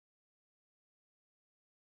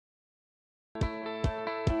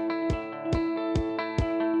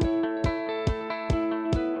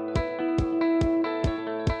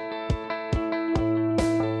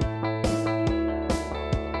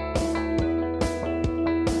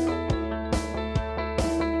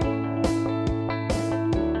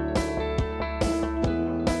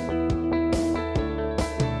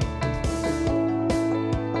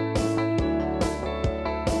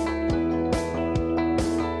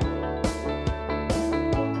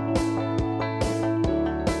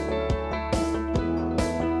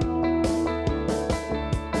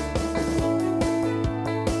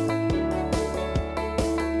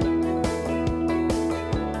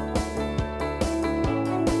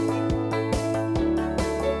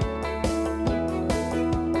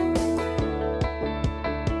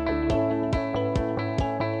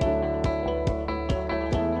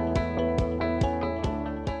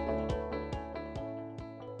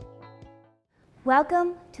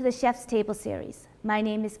Welcome to the Chef's Table series. My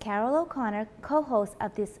name is Carol O'Connor, co-host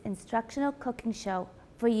of this instructional cooking show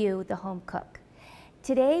for you, the home cook.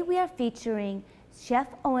 Today we are featuring chef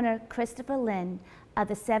owner Christopher Lynn of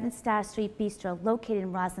the 7 Star Street Bistro located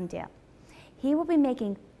in Roslindale. He will be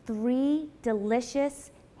making 3 delicious,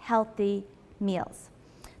 healthy meals.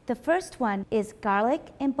 The first one is garlic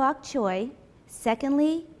and bok choy.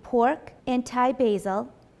 Secondly, pork and Thai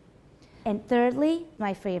basil. And thirdly,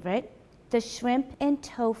 my favorite, the shrimp and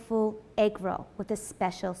tofu egg roll with a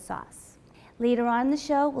special sauce. Later on in the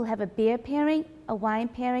show, we'll have a beer pairing, a wine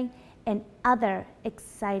pairing, and other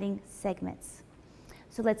exciting segments.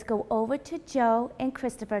 So let's go over to Joe and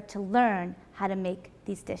Christopher to learn how to make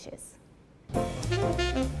these dishes.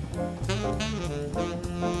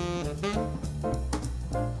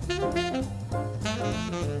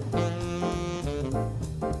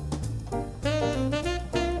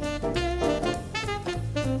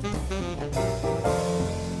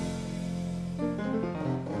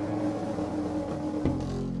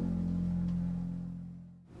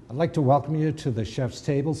 I'd like to welcome you to the Chef's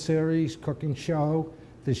Table series cooking show.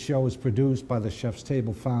 This show is produced by the Chef's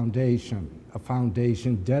Table Foundation, a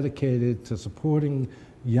foundation dedicated to supporting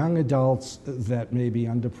young adults that may be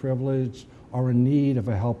underprivileged or in need of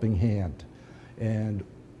a helping hand. And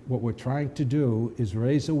what we're trying to do is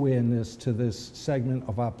raise awareness to this segment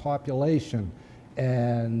of our population,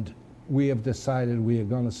 and we have decided we are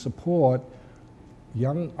going to support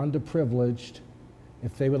young underprivileged.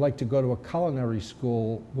 If they would like to go to a culinary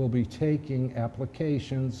school, we'll be taking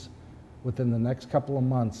applications within the next couple of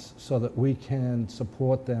months so that we can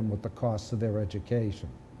support them with the cost of their education.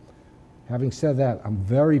 Having said that, I'm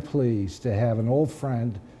very pleased to have an old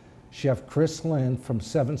friend, Chef Chris Lynn from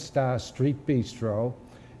 7 Star Street Bistro.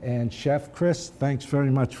 And Chef Chris, thanks very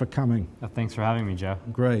much for coming. Thanks for having me, Joe.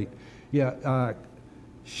 Great. Yeah,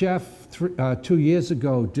 Chef 2 years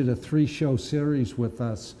ago did a 3-show series with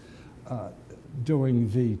us during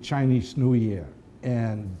the Chinese New Year,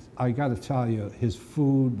 and I got to tell you, his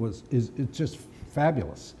food is just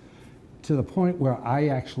fabulous, to the point where I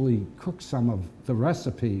actually cooked some of the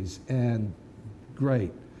recipes, and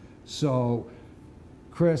great. So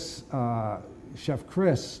Chris, Chef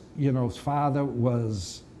Chris, you know, his father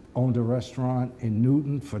owned a restaurant in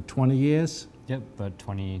Newton for 20 years. Yep, about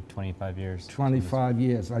 25 years. 25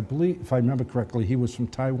 years. I believe, if I remember correctly, he was from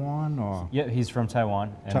Taiwan, or? Yeah, he's from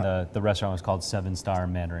Taiwan, and the restaurant was called 7 Star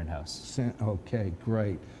Mandarin House. Okay,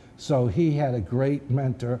 great. So he had a great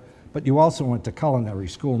mentor, but you also went to culinary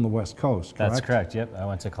school in the West Coast, correct? That's correct, yep. I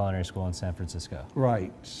went to culinary school in San Francisco.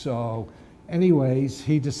 Right. So anyways,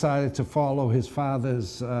 he decided to follow his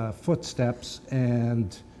father's footsteps,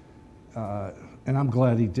 and I'm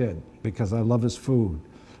glad he did, because I love his food.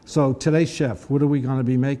 So today, Chef, what are we going to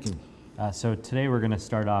be making? So today we're going to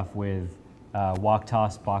start off with wok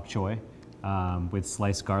tossed bok choy with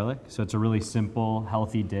sliced garlic. So it's a really simple,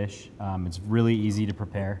 healthy dish. It's really easy to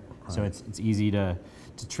prepare, right. So it's easy to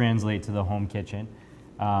translate to the home kitchen.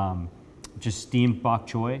 Just steamed bok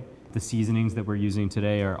choy. The seasonings that we're using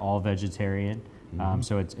today are all vegetarian.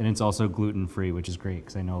 So it's also gluten-free, which is great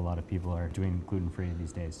because I know a lot of people are doing gluten-free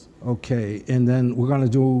these days. Okay, and then we're going to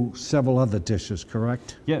do several other dishes,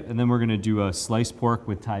 correct? Yeah, and then we're going to do a sliced pork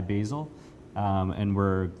with Thai basil, and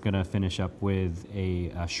we're going to finish up with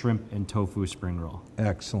a shrimp and tofu spring roll.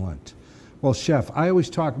 Excellent. Well, Chef, I always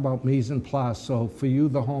talk about mise en place, so for you,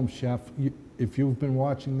 the home chef, if you've been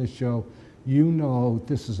watching this show, you know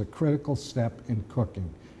this is a critical step in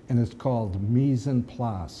cooking, and it's called mise en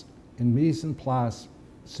place. And mise en place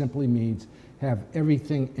simply means have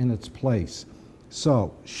everything in its place.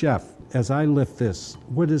 So, Chef, as I lift this,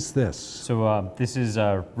 what is this? So this is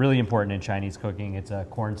really important in Chinese cooking. It's a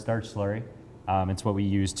cornstarch slurry. It's what we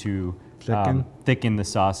use to thicken the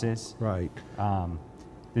sauces. Right.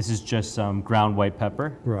 This is just some ground white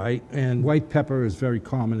pepper. Right, and white pepper is very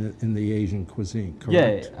common in the Asian cuisine,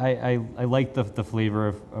 correct? Yeah, I like the flavor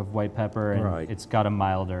of white pepper, and it's got a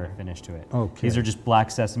milder finish to it. Okay. These are just black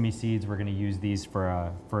sesame seeds. We're going to use these for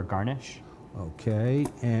a garnish. Okay,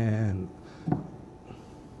 and?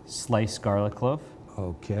 Sliced garlic clove.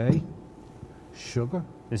 Okay. Sugar?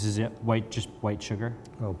 This is it, just white sugar.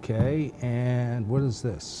 Okay, and what is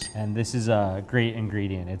this? And this is a great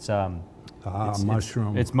ingredient. It's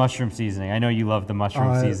mushroom. It's mushroom seasoning. I know you love the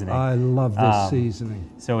mushroom seasoning. I love this seasoning.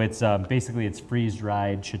 So it's basically it's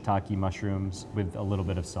freeze-dried shiitake mushrooms with a little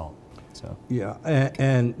bit of salt. So yeah,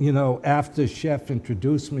 and you know, after Chef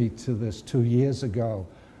introduced me to this 2 years ago,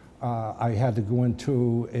 I had to go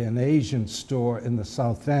into an Asian store in the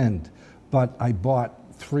South End, but I bought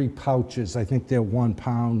 3 pouches. I think they're 1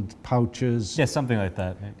 pound pouches. Yeah, something like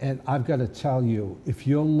that. And I've got to tell you, if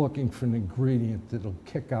you're looking for an ingredient that'll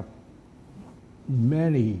kick up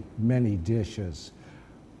many, many dishes,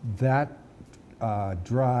 that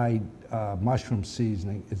dried mushroom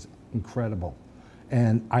seasoning is incredible.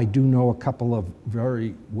 And I do know a couple of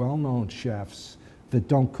very well-known chefs that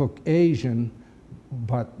don't cook Asian,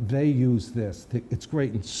 but they use this. It's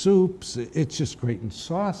great in soups, it's just great in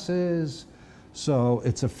sauces, so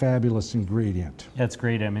it's a fabulous ingredient. Yeah, it's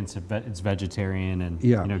great. I mean, it's vegetarian and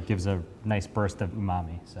Yeah. you know, gives a nice burst of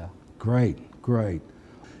umami. So Great, great.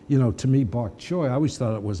 You know, to me, bok choy, I always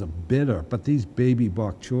thought it was a bitter, but these baby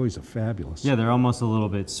bok choys are fabulous. yeah, they're almost a little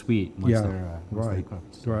bit sweet once they're right,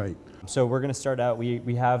 cooked. right. So we're gonna start out.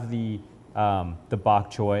 We have the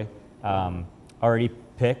bok choy already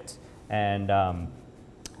picked, and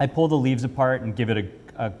I pull the leaves apart and give it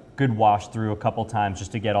a good wash through a couple times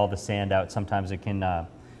just to get all the sand out. Sometimes it can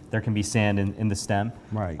there can be sand in the stem.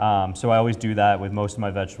 Right. So I always do that with most of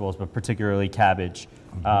my vegetables, but particularly cabbage.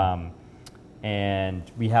 And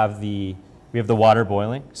we have the water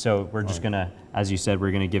boiling. So we're just gonna, as you said,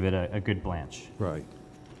 we're gonna give it a good blanch. Right.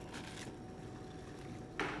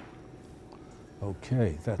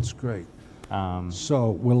 Okay, that's great.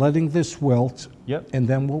 So we're letting this wilt. Yep. And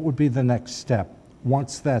then what would be the next step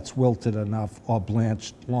once that's wilted enough or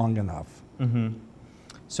blanched long enough?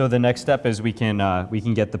 So the next step is we can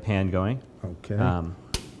get the pan going. Okay.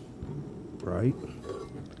 Right.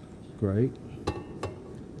 Great.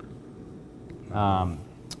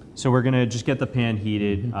 So we're gonna just get the pan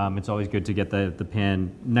heated. It's always good to get the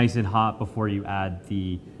pan nice and hot before you add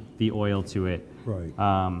the oil to it. Right.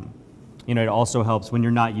 You know, it also helps when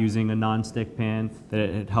you're not using a non-stick pan, that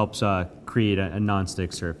it helps create a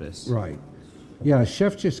non-stick surface. Right. Yeah,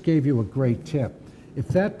 chef just gave you a great tip. If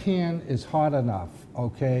that pan is hot enough,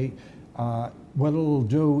 okay, what it'll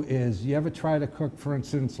do is, you ever try to cook, for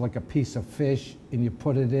instance, like a piece of fish and you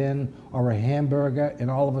put it in, or a hamburger, and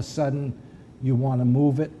all of a sudden you want to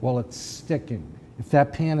move it? Well, it's sticking. If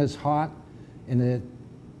that pan is hot, and it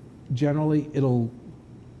generally it'll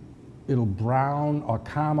brown or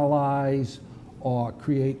caramelize or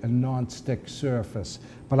create a non-stick surface.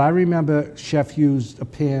 But I remember Chef used a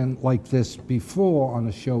pan like this before on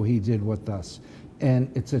a show he did with us,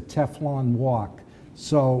 and it's a Teflon wok.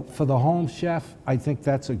 So for the home chef, I think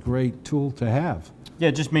that's a great tool to have. Yeah,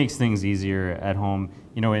 it just makes things easier at home.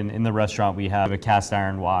 You know, in the restaurant we have a cast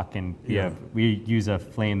iron wok, and we use a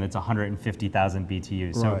flame that's 150,000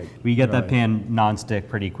 BTUs. So Right, we get that right. pan non-stick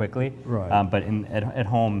pretty quickly. Right. But at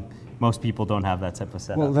home, most people don't have that type of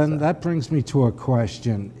setup. Well, then so. that brings me to a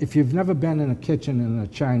question. If you've never been in a kitchen in a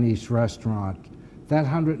Chinese restaurant, that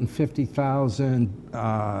 150,000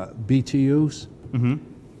 BTUs,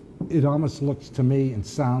 it almost looks to me and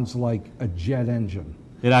sounds like a jet engine.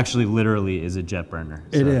 It actually literally is a jet burner.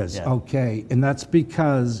 It so, is, yeah. okay. And that's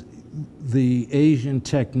because the Asian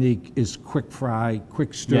technique is quick fry,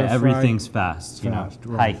 quick stir fry. Yeah, everything's fast, Fast, you know,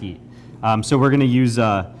 right. high heat. So we're gonna use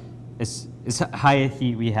as high a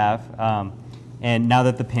heat we have. And now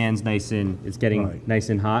that the pan's it's getting Right. nice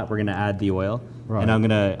and hot, we're gonna add the oil. Right. And I'm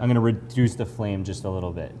gonna reduce the flame just a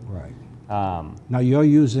little bit. Right. Now you're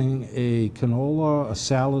using a canola, a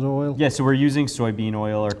salad oil? Yeah, so we're using soybean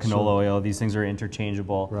oil or canola oil. These things are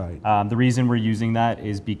interchangeable. Right. The reason we're using that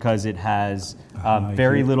is because it has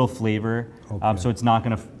very little flavor, Okay. so it's not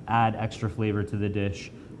going to add extra flavor to the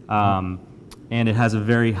dish. And it has a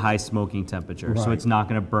very high smoking temperature, so Right. it's not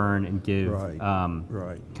going to burn and give Right.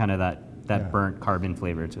 Right. kind of that Yeah. burnt carbon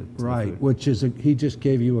flavor to the Right, food. which is, he just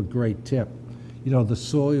gave you a great tip. You know, the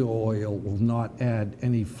soy oil will not add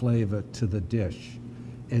any flavor to the dish.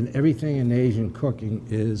 And everything in Asian cooking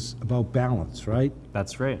is about balance, right?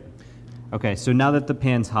 That's right. Okay, so now that the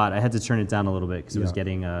pan's hot, I had to turn it down a little bit because it was Yeah.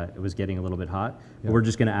 getting a little bit hot. Yeah. But we're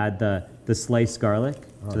just going to add the sliced garlic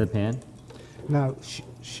to the pan. Now,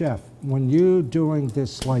 Chef, when you're doing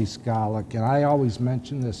this sliced garlic, and I always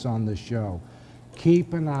mention this on the show,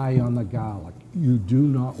 keep an eye on the garlic. You do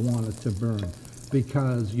not want it to burn,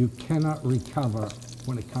 because you cannot recover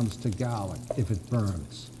when it comes to garlic if it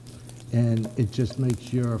burns. And it just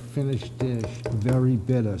makes your finished dish very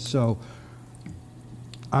bitter. So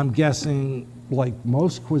I'm guessing, like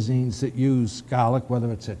most cuisines that use garlic,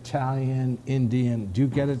 whether it's Italian, Indian, do you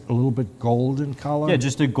get it a little bit golden color? Yeah,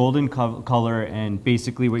 just a golden color, and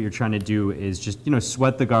basically what you're trying to do is just, you know,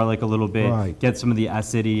 sweat the garlic a little bit, Right. get some of the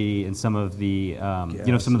acidity and some of the,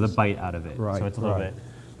 you know, some of the bite out of it. Right, So it's a little right. bit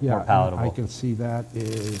Yeah, more palatable. I can see that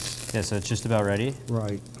is, Yeah, so it's just about ready.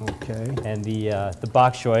 right, okay. And the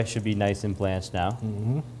bok choy should be nice and blanched now.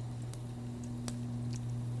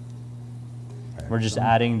 We're just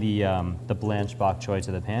adding the blanched bok choy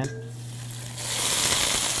to the pan.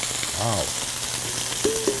 Wow.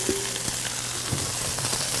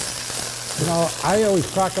 You know, I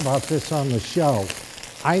always talk about this on the show.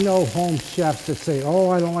 I know home chefs that say, oh,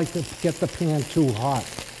 I don't like to get the pan too hot.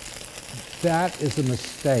 That is a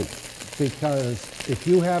mistake, because if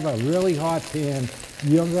you have a really hot pan,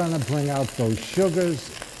 you're going to bring out those sugars,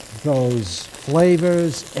 those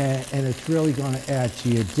flavors, and it's really going to add to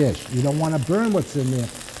your dish. You don't want to burn what's in there,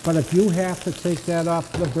 but if you have to take that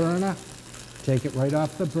off the burner, take it right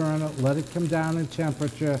off the burner, let it come down in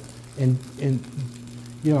temperature, and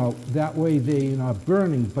you know, that way you're not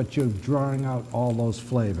burning, but you're drawing out all those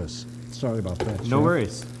flavors. Sorry about that, No Chef.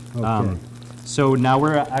 worries. Okay. So now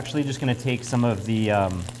we're actually just going to take some of the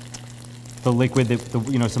liquid,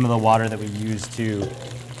 you know, some of the water that we use to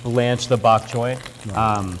blanch the bok choy.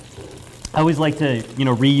 Right. I always like to, you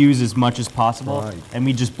know, reuse as much as possible. Right. And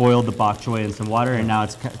we just boiled the bok choy in some water, and now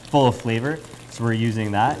it's full of flavor. So we're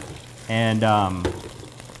using that, and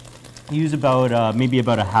use about maybe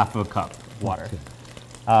about a half of a cup of water.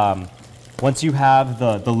 Okay. Once you have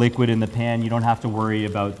the liquid in the pan, you don't have to worry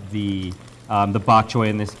about the bok choy,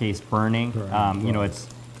 in this case, burning. You know,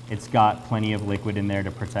 it's got plenty of liquid in there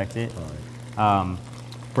to protect it. Right.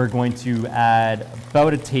 We're going to add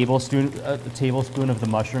about a tablespoon of the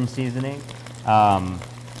mushroom seasoning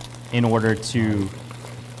in order to...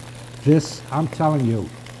 This, I'm telling you,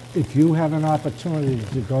 if you have an opportunity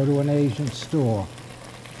to go to an Asian store,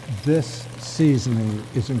 this seasoning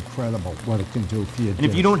is incredible, what it can do for your dish. And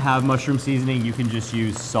if you don't have mushroom seasoning, you can just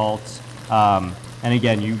use salt. And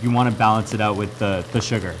again, you want to balance it out with the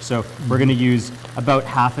sugar. So we're going to use about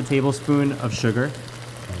half a tablespoon of sugar.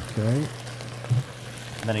 Okay.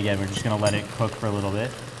 And then again, we're just going to let it cook for a little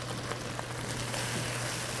bit.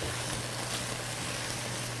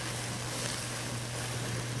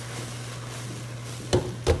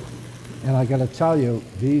 And I got to tell you,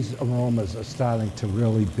 these aromas are starting to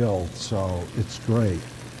really build, so it's great.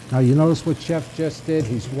 Now you notice what Chef just did?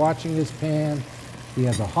 He's watching his pan. He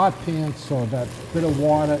has a hot pan, so that bit of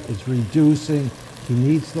water is reducing. He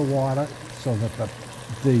needs the water so that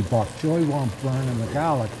the bok choy won't burn in the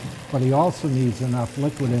garlic, but he also needs enough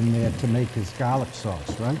liquid in there to make his garlic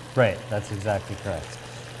sauce, right? Right, that's exactly correct.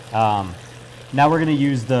 Now we're going to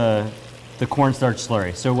use the cornstarch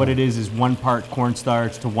slurry. So what it is 1 part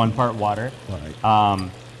cornstarch to 1 part water.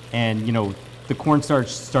 Right. And you know, the cornstarch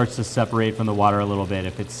starts to separate from the water a little bit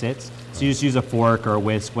if it sits. So you just use a fork or a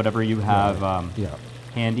whisk, whatever you have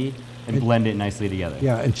handy, and blend it nicely together.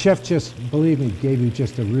 Yeah, and Chef just, believe me, gave you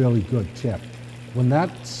just a really good tip. When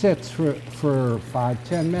that sits for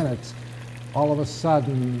 5-10 minutes, all of a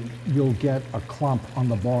sudden you'll get a clump on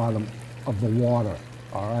the bottom of the water,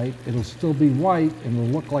 all right? It'll still be white and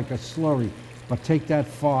it'll look like a slurry, but take that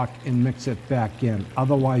fork and mix it back in.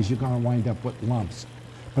 Otherwise, you're gonna wind up with lumps.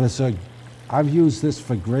 But I've used this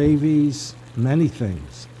for gravies, many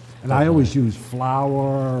things. And I always use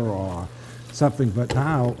flour or something, but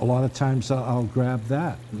now a lot of times I'll grab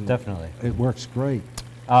that. Definitely. It works great.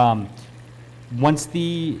 Once the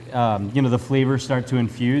you know, the flavors start to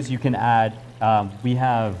infuse, you can add. We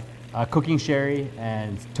have cooking sherry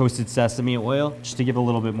and toasted sesame oil, just to give it a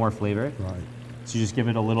little bit more flavor. Right. So you just give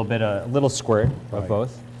it a little squirt of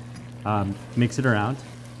both. Mix it around.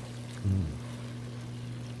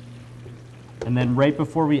 And then right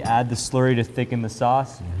before we add the slurry to thicken the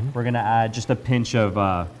sauce, we're gonna add just a pinch of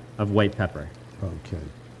white pepper. Okay.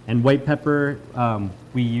 And white pepper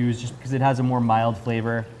we use just because it has a more mild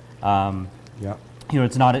flavor. Yeah. You know,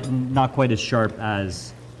 it's not quite as sharp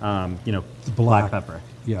as you know, black pepper.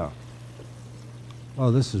 Yeah.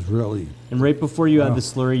 Oh, this is really. And right before you add the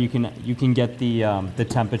slurry, you can get the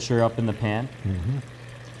temperature up in the pan.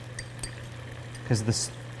 Because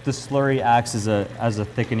the slurry acts as a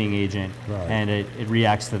thickening agent, and it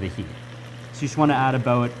reacts to the heat. So you just want to add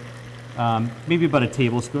about maybe about a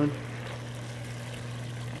tablespoon.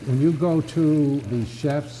 When you go to the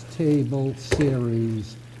Chef's Table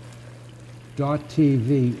Series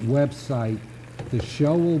 .tv website, the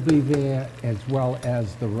show will be there as well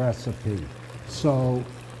as the recipe. So,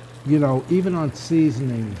 you know, even on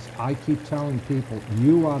seasonings, I keep telling people,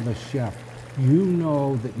 you are the chef. You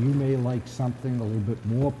know that you may like something a little bit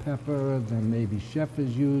more pepper than maybe chef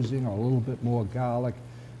is using, or a little bit more garlic.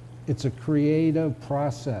 It's a creative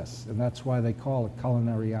process, and that's why they call it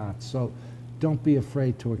culinary arts. So don't be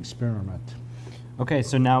afraid to experiment. Okay,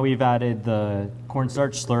 so now we've added the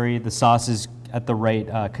cornstarch slurry. The sauce is at the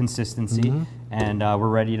right consistency, and we're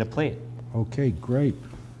ready to plate. Okay, great.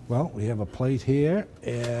 Well, we have a plate here,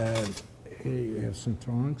 and here you have some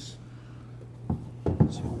tongs.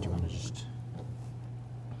 So do you want to just...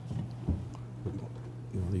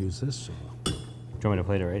 use this? Or? Do you want me to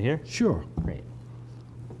plate it right here? Sure. Great.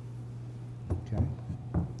 Okay.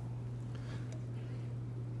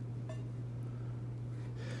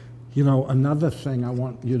 You know, another thing I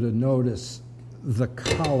want you to notice, the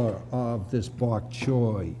color of this bok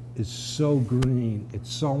choy is so green,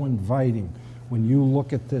 it's so inviting. When you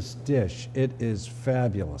look at this dish, it is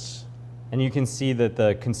fabulous. And you can see that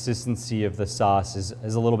the consistency of the sauce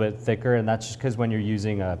is a little bit thicker, and that's just because when you're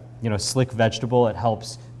using a slick vegetable, it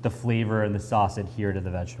helps the flavor and the sauce adhere to the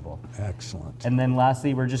vegetable. Excellent. And then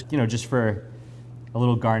lastly, we're just for a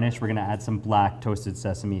little garnish, we're gonna add some black toasted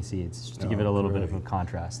sesame seeds just to give it a little bit of a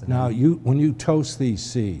contrast. Now, when you toast these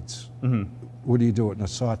seeds, what do you do it in a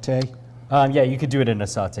saute? Yeah, you could do it in a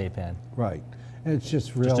saute pan. Right. And it's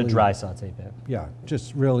just really... Just a dry saute pan. Yeah,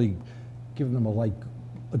 just really giving them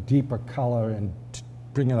a deeper color and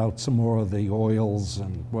bringing out some more of the oils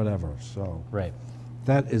and whatever, so. Right.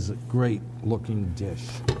 That is a great looking dish.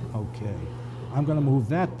 Okay. I'm gonna move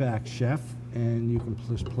that back, Chef, and you can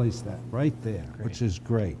just place that right there, which is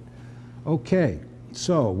great. Okay,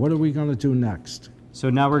 so what are we gonna do next? So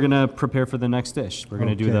now we're gonna prepare for the next dish. We're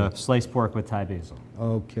gonna do the sliced pork with Thai basil.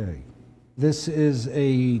 Okay. This is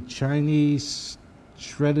a Chinese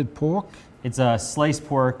shredded pork? It's a sliced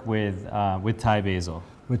pork with Thai basil.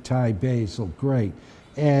 With Thai basil, great.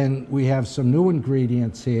 And we have some new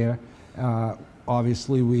ingredients here.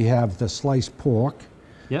 Obviously, we have the sliced pork.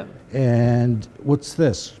 Yep. And what's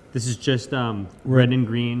this? This is just red and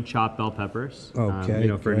green chopped bell peppers. Okay,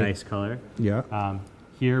 for a nice color. Yeah.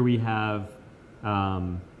 Here we have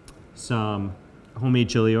some homemade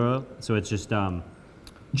chili oil. So it's just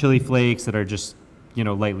chili flakes that are just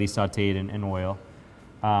lightly sautéed in oil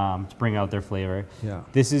to bring out their flavor. Yeah.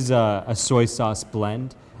 This is a soy sauce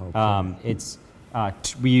blend. Okay.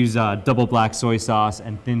 We use double black soy sauce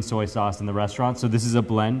and thin soy sauce in the restaurant, so this is a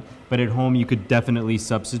blend, but at home you could definitely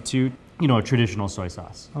substitute, a traditional soy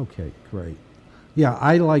sauce. Okay, great. Yeah,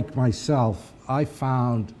 I like myself, I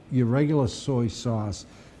found your regular soy sauce,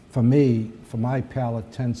 for me, for my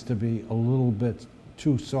palate, tends to be a little bit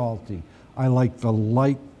too salty. I like the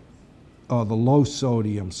the low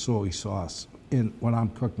sodium soy sauce when I'm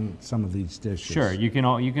cooking some of these dishes. Sure, you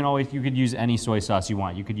could use any soy sauce you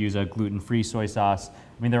want. You could use a gluten-free soy sauce.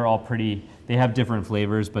 I mean, they're all they have different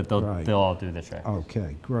flavors, but they'll all do the trick.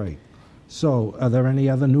 Okay, great. So, are there any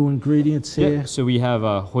other new ingredients here? Yeah, so we have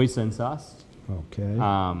hoisin sauce. Okay.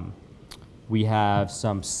 We have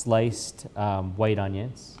some sliced white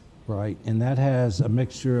onions. Right, and that has a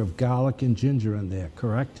mixture of garlic and ginger in there,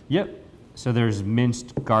 correct? Yep. So there's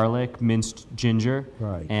minced garlic, minced ginger,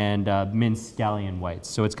 right, and minced scallion whites.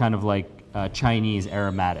 So it's kind of like Chinese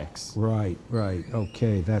aromatics. Right, right.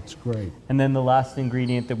 Okay, that's great. And then the last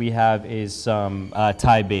ingredient that we have is some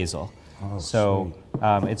Thai basil. Oh, so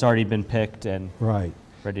it's already been picked and ready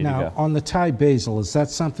to go. Now, on the Thai basil, is that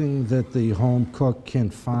something that the home cook can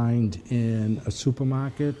find in a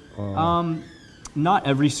supermarket? Or? Not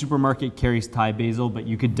every supermarket carries Thai basil, but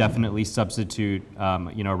you could definitely substitute,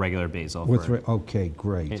 regular basil. Okay,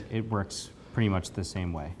 great. It works pretty much the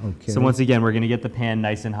same way. Okay. So once again, we're going to get the pan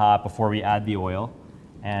nice and hot before we add the oil,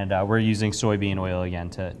 and we're using soybean oil again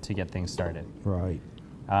to get things started. Right.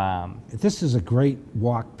 This is a great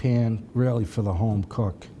wok pan, really, for the home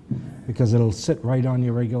cook, because it'll sit right on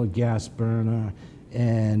your regular gas burner,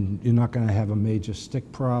 and you're not going to have a major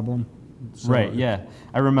stick problem. So right, yeah.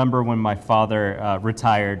 I remember when my father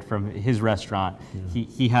retired from his restaurant,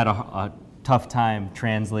 he had a tough time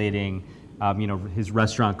translating his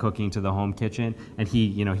restaurant cooking to the home kitchen, and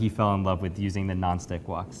he fell in love with using the nonstick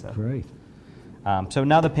wok. So. Great. So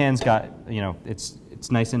now the pan's got, it's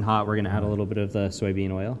nice and hot. We're going to add a little bit of the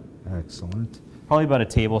soybean oil. Excellent. Probably about a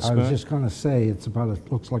tablespoon. I was just going to say, it's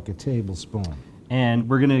looks like a tablespoon. And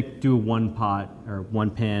we're going to do a one pot or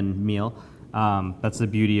one pan meal. That's the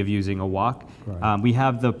beauty of using a wok. Right. We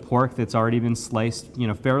have the pork that's already been sliced,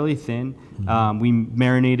 fairly thin. We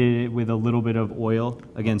marinated it with a little bit of oil,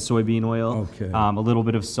 again, soybean oil, a little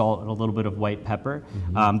bit of salt, and a little bit of white pepper.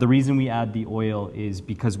 The reason we add the oil is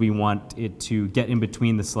because we want it to get in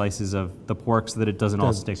between the slices of the pork so that it doesn't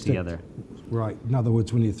all stick together. Right. In other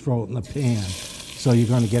words, when you throw it in the pan, so you're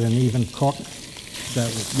going to get an even cook.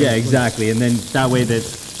 Yeah, exactly. And then that way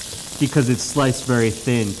because it's sliced very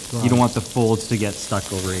thin, you don't want the folds to get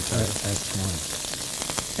stuck over each other. Excellent.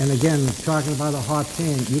 And again, talking about a hot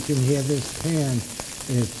pan, you can hear this pan.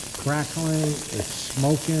 It's crackling, it's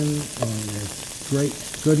smoking, and it's great,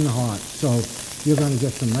 good and hot. So you're going to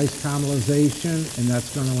get some nice caramelization, and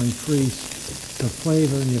that's going to increase the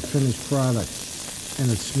flavor in your finished product. And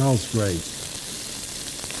it smells great.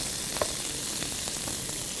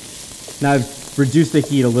 Now I've reduced the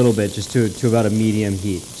heat a little bit, just to about a medium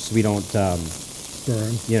heat. so we don't,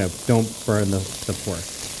 Burn. don't burn the pork.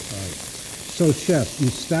 Right. So, Chef, you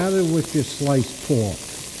started with your sliced pork.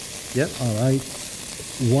 Yep. All right.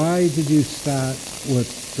 Why did you start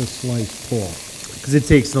with the sliced pork? Because it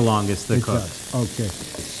takes the longest to cook. Does. Okay.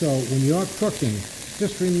 So when you're cooking,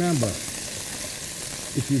 just remember,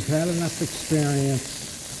 if you've had enough experience,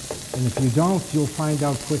 and if you don't, you'll find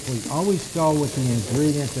out quickly. Always go with the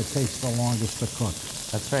ingredient that takes the longest to cook.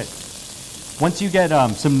 That's right. Once you get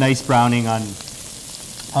some nice browning on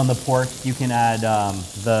the pork, you can add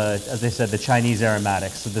as I said, the Chinese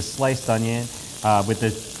aromatics. So the sliced onion with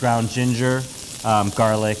the ground ginger,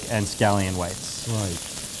 garlic, and scallion whites. Right.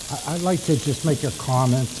 I'd like to just make a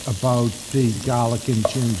comment about the garlic and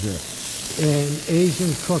ginger. In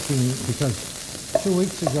Asian cooking, because 2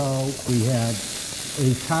 weeks ago we had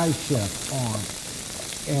a Thai chef on,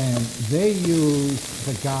 and they use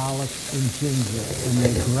the garlic and ginger, and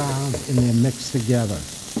they're ground and they're mixed together.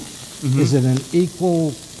 Is it an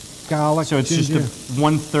equal garlic, So it's ginger? just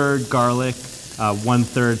 1/3 garlic,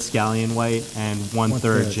 1/3 scallion white, and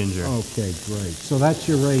 1/3 ginger. Okay, great. So that's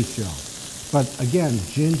your ratio. But again,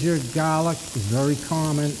 ginger, garlic is very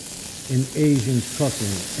common in Asian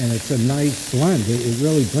cooking, and it's a nice blend. It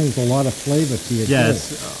really brings a lot of flavor to your dish.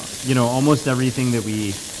 Yes, almost everything that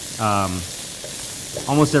we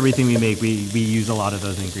make, we use a lot of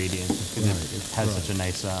those ingredients because it has such a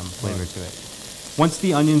nice flavor to it. Once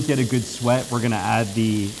the onions get a good sweat, we're going to add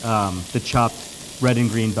the chopped red and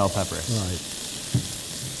green bell peppers. Right.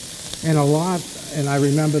 And I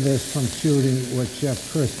remember this from shooting with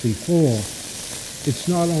Chef Chris before, it's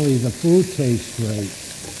not only the food tastes great,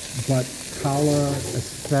 but color,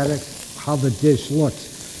 aesthetic, how the dish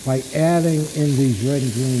looks. By adding in these red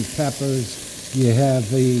and green peppers, you have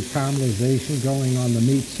the caramelization going on the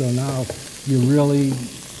meat, so now you're really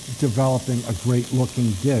developing a great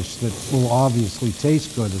looking dish that will obviously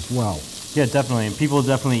taste good as well. Yeah, definitely. And people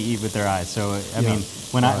definitely eat with their eyes. So, I mean,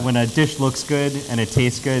 when a dish looks good and it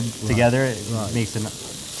tastes good together, it makes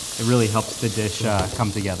it really helps the dish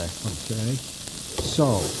come together. Okay.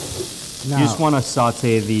 So, now, you just want to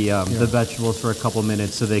saute the vegetables for a couple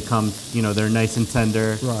minutes so they come, they're nice and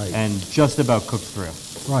tender and just about cooked through.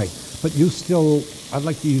 Right. But you still, I'd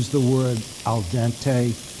like to use the word al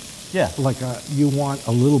dente. Yeah. Like you want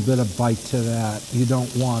a little bit of bite to that. You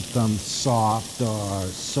don't want them soft or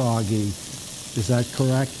soggy. Is that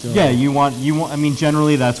correct? Or? Yeah, you want, I mean,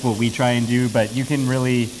 generally that's what we try and do, but you can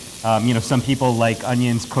really, some people like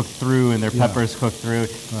onions cooked through and their peppers cooked through.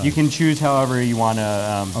 Right. You can choose however you want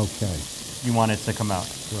to, you want it to come out.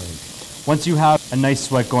 Right. Once you have a nice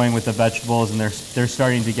sweat going with the vegetables and they're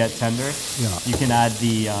starting to get tender, you can add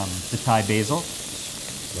the Thai basil.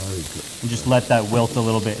 Very good. And just let that wilt a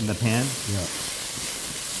little bit in the pan. Yeah.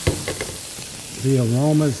 The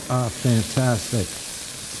aromas are fantastic.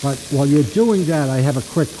 But while you're doing that, I have a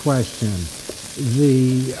quick question.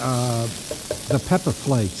 The pepper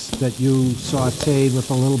flakes that you sauteed with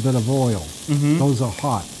a little bit of oil, those are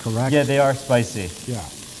hot, correct? Yeah, they are spicy. Yeah.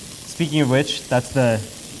 Speaking of which, that's the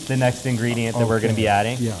next ingredient that we're going to be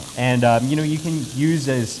adding. Yeah. And you can use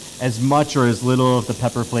as much or as little of the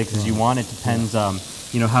pepper flakes as you want. It depends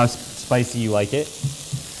how spicy you like it.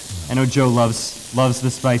 I know Joe loves the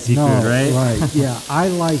spicy food, right? Right, yeah. I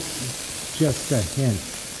like just a hint.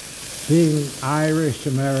 Being Irish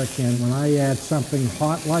American, when I add something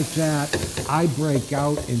hot like that, I break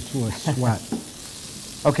out into a sweat.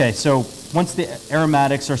 Okay, so once the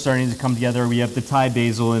aromatics are starting to come together, we have the Thai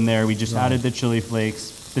basil in there. We just added the chili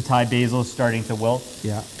flakes. The Thai basil is starting to wilt.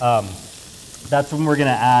 Yeah. That's when we're going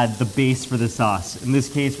to add the base for the sauce. In this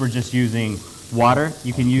case, we're just using water.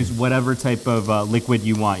 You can use whatever type of liquid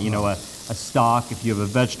you want. A stock, if you have a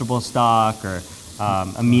vegetable stock, or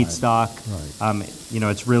a meat stock. Right.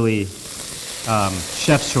 It's really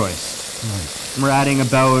chef's choice. Right. And we're adding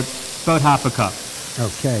about half a cup.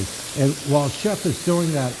 Okay. And while Chef is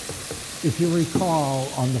doing that, if you recall,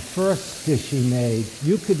 on the first dish he made,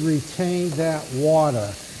 you could retain that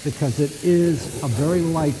water because it is a very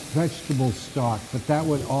light vegetable stock, but that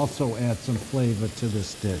would also add some flavor to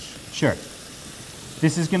this dish. Sure.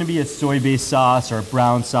 This is going to be a soy-based sauce or a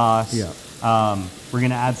brown sauce. Yeah. We're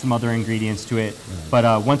going to add some other ingredients to it. Right.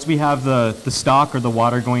 But once we have the stock or the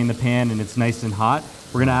water going in the pan and it's nice and hot,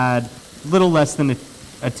 we're going to add a little less than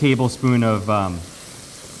a tablespoon of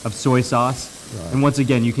soy sauce. Right. And once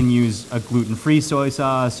again, you can use a gluten-free soy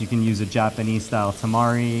sauce. You can use a Japanese-style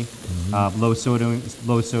tamari, low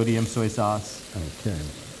sodium soy sauce. Okay.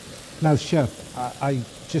 Now, Chef, I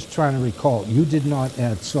just trying to recall, you did not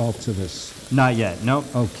add salt to this. Not yet. Nope.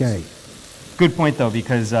 Okay. Good point though,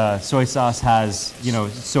 because soy sauce has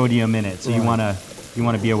sodium in it, so you want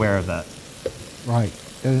to be aware of that. Right.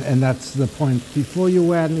 And that's the point. Before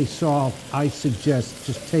you add any salt, I suggest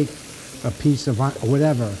just take a piece of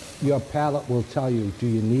whatever. Your palate will tell you, do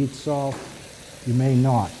you need salt? You may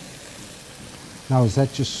not. Now, is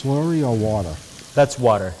that just slurry or water? That's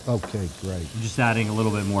water. Okay, great. I'm just adding a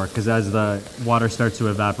little bit more because as the water starts to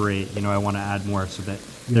evaporate, I want to add more so that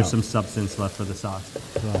there's some substance left for the sauce.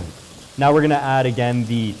 Right. Now we're going to add again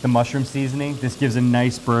the mushroom seasoning. This gives a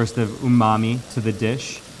nice burst of umami to the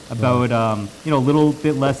dish. About a little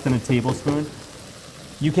bit less than a tablespoon.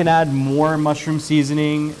 You can add more mushroom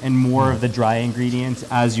seasoning and more of the dry ingredients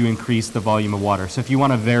as you increase the volume of water. So if you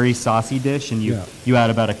want a very saucy dish and you add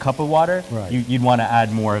about a cup of water, you'd want to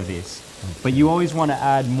add more of these. Okay. But you always want to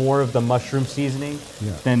add more of the mushroom seasoning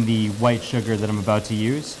than the white sugar that I'm about to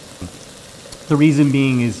use. The reason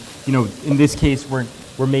being is, in this case,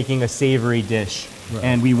 we're making a savory dish,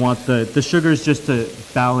 and we want the sugars just to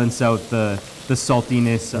balance out the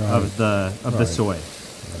saltiness of the soy.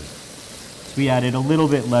 So we added a little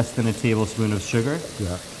bit less than a tablespoon of sugar.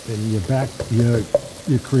 Yeah, and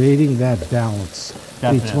you're creating that balance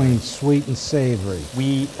between sweet and savory.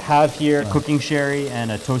 We have here cooking sherry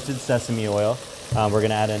and a toasted sesame oil. We're going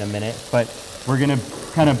to add in a minute, but we're going to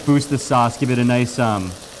kind of boost the sauce, give it a nice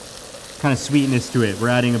kind of sweetness to it. We're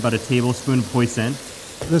adding about a tablespoon of hoisin.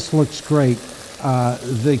 This looks great.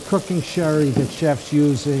 The cooking sherry that chef's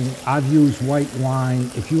using, I've used white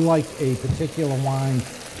wine. If you like a particular wine,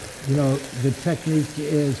 the technique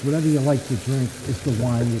is whatever you like to drink is the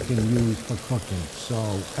wine you can use for cooking. So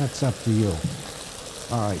that's up to you.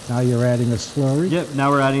 All right, now you're adding a slurry? Yep,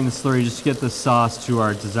 now we're adding the slurry just to get the sauce to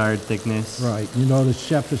our desired thickness. Right, the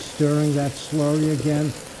chef is stirring that slurry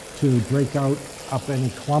again to break up any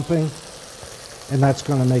clumping, and that's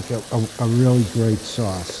going to make a really great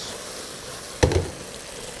sauce.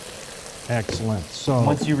 Excellent. So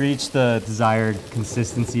once you reach the desired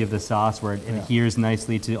consistency of the sauce where it adheres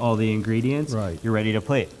nicely to all the ingredients, you're ready to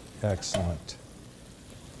plate. Excellent.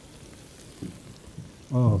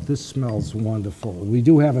 Oh, this smells wonderful. We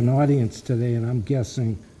do have an audience today, and I'm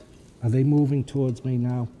guessing, are they moving towards me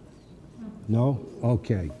now? No?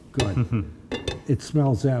 Okay, good. It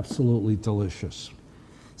smells absolutely delicious.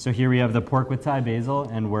 So here we have the pork with Thai basil,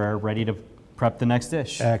 and we're ready to prep the next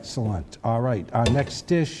dish. Excellent. All right, our next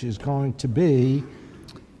dish is going to be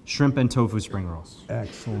shrimp and tofu spring rolls.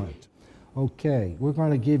 Excellent. Okay, we're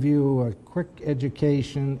going to give you a quick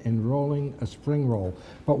education in rolling a spring roll.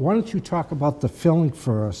 But why don't you talk about the filling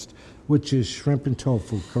first, which is shrimp and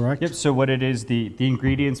tofu, correct? Yep, so what it is, the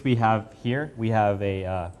ingredients we have here, we have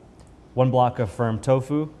a 1 block of firm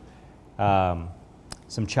tofu,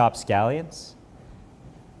 some chopped scallions,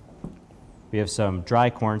 we have some dry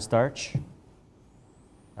cornstarch,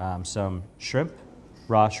 some shrimp,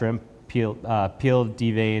 raw shrimp, peeled,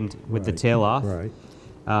 deveined with the tail off.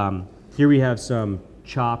 Right. Here we have some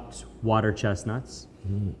chopped water chestnuts,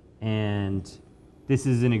 and this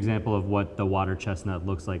is an example of what the water chestnut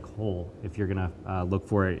looks like whole if you're gonna look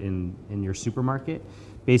for it in your supermarket.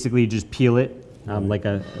 Basically, you just peel it like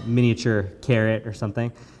a miniature carrot or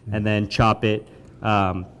something, and then chop it.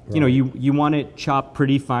 You want it chopped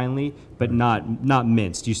pretty finely, but not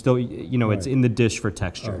minced. You still, it's in the dish for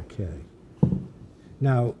texture. Okay.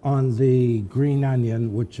 Now, on the green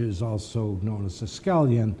onion, which is also known as a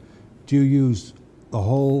scallion, do you use the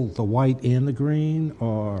white and the green,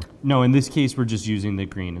 or? No, in this case, we're just using the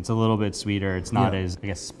green. It's a little bit sweeter. It's not as, I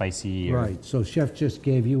guess, spicy. Right, so chef just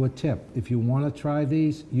gave you a tip. If you want to try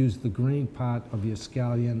these, use the green part of your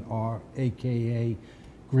scallion, or AKA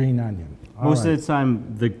green onion. Most of the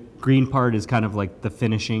time, the green part is kind of like the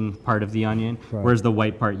finishing part of the onion, whereas the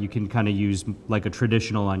white part you can kind of use like a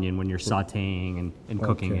traditional onion when you're sauteing and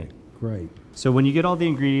cooking it. Great. So when you get all the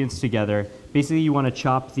ingredients together, basically you want to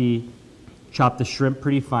chop the shrimp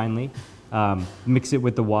pretty finely, mix it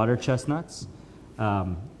with the water chestnuts,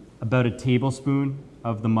 about a tablespoon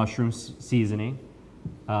of the mushroom seasoning,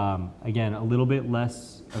 again, a little bit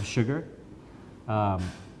less of sugar, a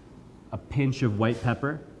pinch of white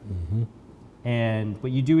pepper, and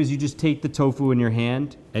what you do is you just take the tofu in your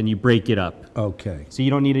hand and you break it up. Okay. So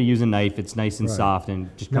you don't need to use a knife. It's nice and soft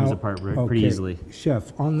and just comes apart pretty easily.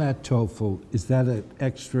 Chef, on that tofu, is that an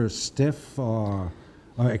extra stiff or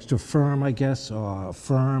extra firm, I guess, or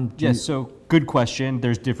firm? Yes, so good question.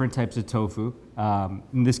 There's different types of tofu.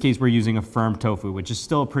 In this case, we're using a firm tofu, which is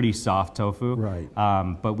still a pretty soft tofu. Right.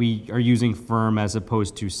 But we are using firm as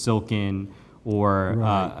opposed to silken or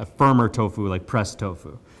a firmer tofu like pressed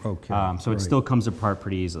tofu. Okay. So it still comes apart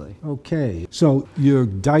pretty easily. Okay. So you're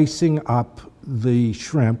dicing up the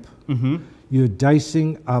shrimp. You're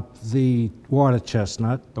dicing up the water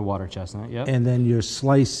chestnut. The water chestnut, yep. And then you're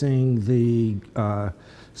slicing the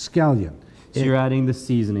scallion. So you're adding the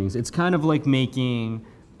seasonings. It's kind of like making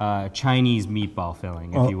Chinese meatball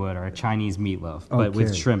filling, if you would, or a Chinese meatloaf, but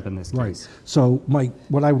with shrimp in this case. Right. So, Mike,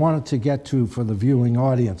 what I wanted to get to for the viewing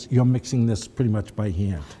audience, you're mixing this pretty much by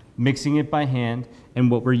hand. Mixing it by hand, and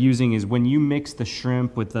what we're using is when you mix the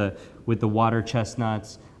shrimp with the water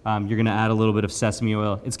chestnuts, you're going to add a little bit of sesame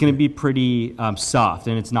oil. It's going to be pretty soft,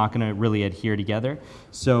 and it's not going to really adhere together.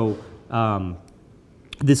 So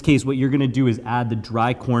in this case, what you're going to do is add the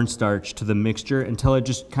dry cornstarch to the mixture until it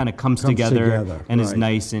just kind of comes together and is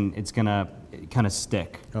nice, and it's going to kind of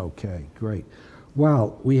stick. Okay, great.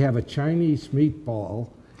 Well, we have a Chinese meatball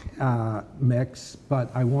mix,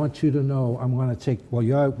 but I want you to know, I'm going to take, while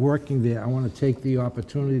you're working there, I want to take the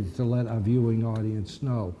opportunity to let our viewing audience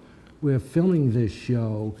know. We're filming this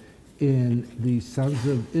show in the Sons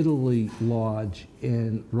of Italy Lodge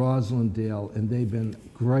in Roslindale, and they've been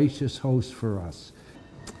gracious hosts for us.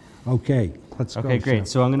 Okay, let's go. Okay, great. Chef.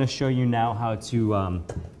 So I'm going to show you now how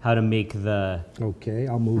to make the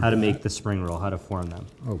I'll move make the spring roll, how to form them.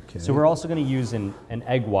 Okay. So we're also going to use an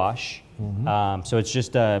egg wash. So it's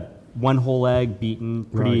just one whole egg beaten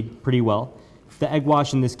pretty well. The egg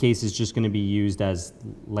wash in this case is just going to be used as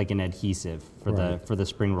like an adhesive for the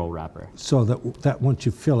spring roll wrapper. So that once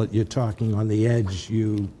you fill it, you're talking on the edge,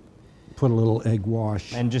 you put a little egg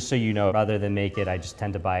wash. And just so you know, rather than make it, I just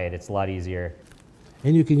tend to buy it. It's a lot easier.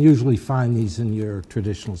 And you can usually find these in your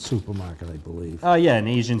traditional supermarket, I believe. Oh yeah, an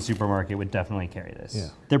Asian supermarket would definitely carry this. Yeah.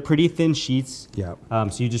 They're pretty thin sheets. Yeah.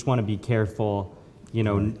 So you just want to be careful, you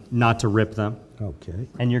know, not to rip them. Okay.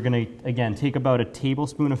 And you're going to, again, take about a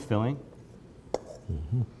tablespoon of filling.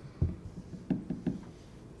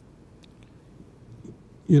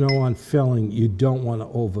 You know, on filling, you don't want to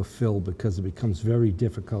overfill because it becomes very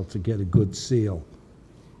difficult to get a good seal.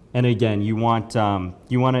 And again, you don't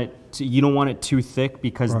want it too thick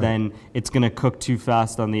because then it's going to cook too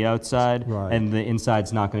fast on the outside and the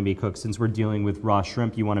inside's not going to be cooked. Since we're dealing with raw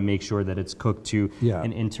shrimp, you want to make sure that it's cooked to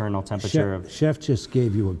an internal temperature. Chef just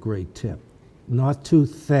gave you a great tip. Not too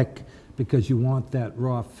thick because you want that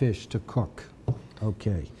raw fish to cook.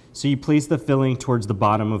 Okay. So you place the filling towards the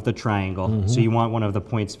bottom of the triangle. So you want one of the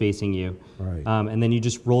points facing you. Right. And then you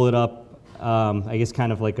just roll it up, I guess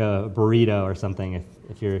kind of like a burrito or something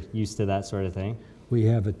if you're used to that sort of thing. We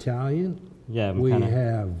have Italian, yeah, we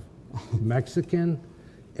have Mexican,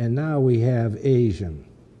 and now we have Asian.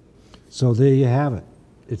 So there you have it.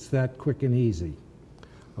 It's that quick and easy.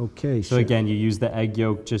 Okay. So again, you use the egg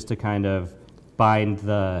yolk just to kind of bind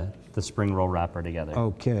the spring roll wrapper together.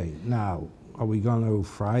 Okay. Now, are we going to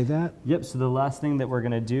fry that? Yep. So the last thing that we're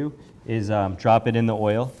going to do is drop it in the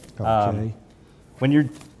oil. Okay. When you're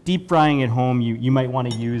deep frying at home, you might want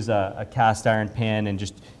to use a cast iron pan and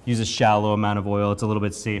just use a shallow amount of oil. It's a little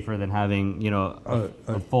bit safer than having, you know,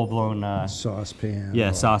 a full-blown saucepan.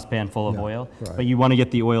 Yeah, saucepan full of oil. Right. But you want to get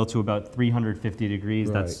the oil to about 350 degrees.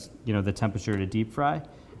 Right. That's, you know, the temperature to deep fry.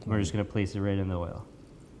 We're just going to place it right in the oil.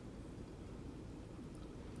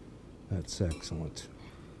 That's excellent.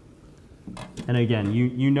 And again,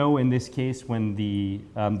 you know in this case when the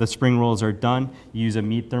spring rolls are done, you use a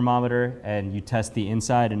meat thermometer and you test the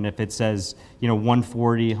inside, and if it says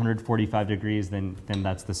 140, 145 degrees, then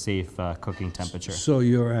that's the safe cooking temperature. So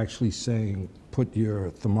you're actually saying put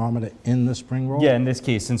your thermometer in the spring roll? Yeah, in this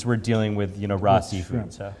case, since we're dealing with raw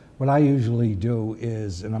seafood. So. What I usually do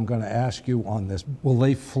is, and I'm going to ask you on this, will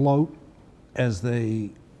they float as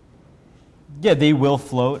they... Yeah, they will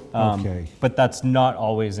float, okay. But that's not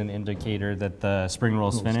always an indicator that the spring roll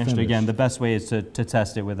is finished. Again, the best way is to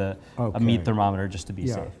test it with a meat thermometer just to be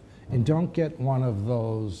safe. And don't get one of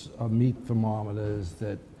those meat thermometers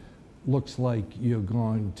that looks like you're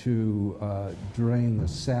going to drain the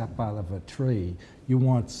sap out of a tree. You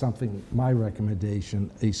want something, my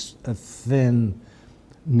recommendation, a thin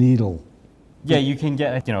needle. Yeah, you can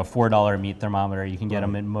get a $4 meat thermometer. You can get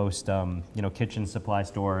them at most kitchen supply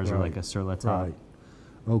stores or like a Sur La Table. Right.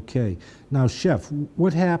 Okay. Now, Chef,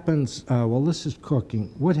 what happens? Well, this is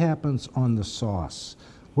cooking. What happens on the sauce?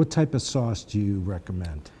 What type of sauce do you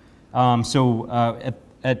recommend?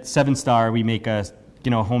 At 7 Star, we make a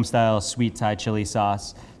home style sweet Thai chili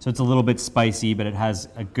sauce. So it's a little bit spicy, but it has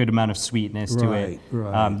a good amount of sweetness to it.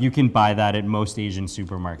 Right. You can buy that at most Asian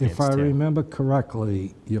supermarkets. If I remember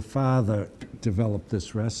correctly, your father developed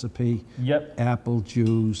this recipe. Yep. Apple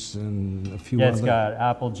juice and a few other. Yeah, it's got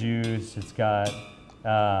apple juice. It's got,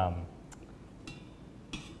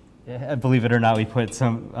 believe it or not, we put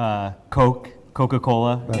some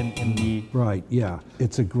Coca-Cola in the... Right, yeah.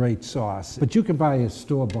 It's a great sauce. But you can buy a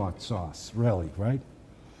store-bought sauce, really, right?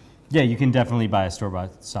 Yeah, you can definitely buy a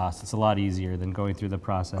store-bought sauce. It's a lot easier than going through the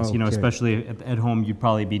process. Okay. You know, especially at home, you'd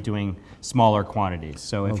probably be doing smaller quantities.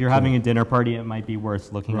 So if you're Okay. having a dinner party, it might be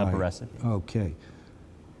worth looking up a recipe. Okay.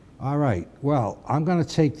 All right. Well, I'm going to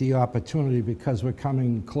take the opportunity because we're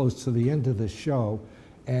coming close to the end of the show,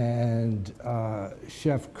 and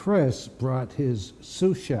Chef Chris brought his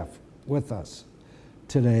sous chef with us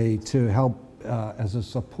today to help as a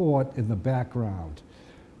support in the background.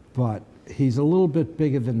 But he's a little bit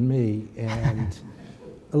bigger than me and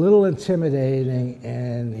a little intimidating,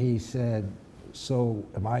 and he said, so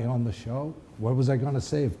am I on the show? What was I going to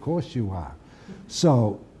say? Of course you are.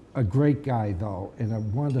 So a great guy, though, and a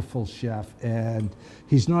wonderful chef, and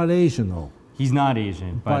he's not Asian, though. He's not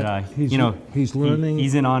Asian, but he's, you know, he's learning.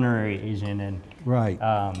 He's an honorary Asian, and Right.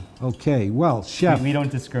 Okay, well, chef. we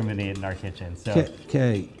don't discriminate in our kitchen. So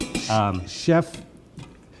Okay, Chef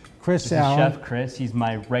Chris this is Allen. Chef Chris. He's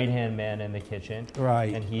my right-hand man in the kitchen.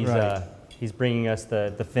 Right, And he's right. he's bringing us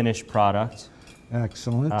the finished product.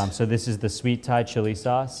 Excellent. So this is the sweet Thai chili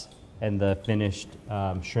sauce and the finished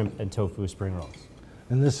shrimp and tofu spring rolls.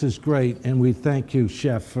 And this is great, and we thank you,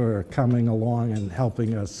 Chef, for coming along and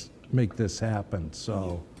helping us make this happen.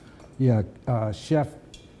 So, yeah, Chef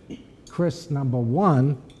Chris, number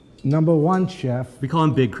one chef. We call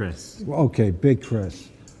him Big Chris. Okay, Big Chris.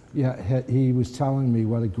 Yeah, he was telling me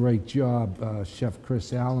what a great job Chef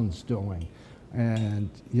Chris Allen's doing. And,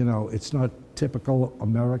 you know, it's not typical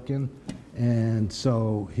American, and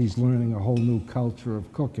so he's learning a whole new culture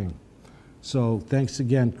of cooking. So thanks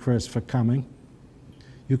again, Chris, for coming.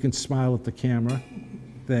 You can smile at the camera.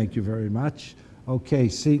 Thank you very much. Okay,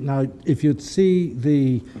 see, now, if you'd see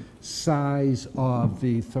the size of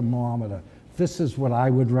the thermometer, this is what I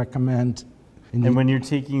would recommend. And when you're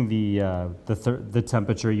taking the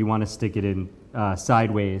temperature, you want to stick it in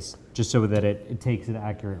sideways, just so that it takes an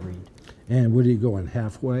accurate read. And what are you going,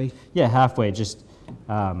 halfway? Yeah, halfway. Just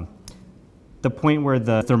the point where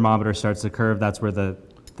the thermometer starts to curve, that's where the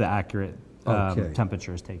accurate Okay.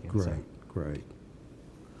 temperature is taken. Great, So. great.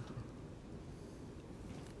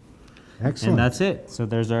 Excellent. And that's it. So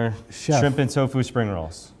there's our Chef. shrimp and tofu spring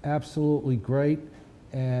rolls. Absolutely great,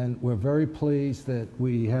 and we're very pleased that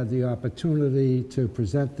we had the opportunity to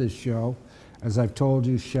present this show. As I've told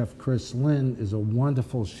you, Chef Chris Lynn is a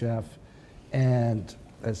wonderful chef, and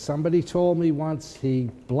as somebody told me once,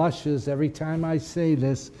 he blushes every time I say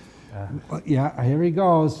this. Yeah, here he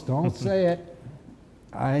goes. Don't say it.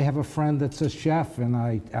 I have a friend that's a chef, and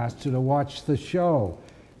I asked her to watch the show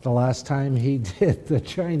the last time he did the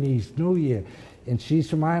Chinese New Year, and she's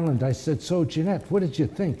from Ireland. I said, so Jeanette, what did you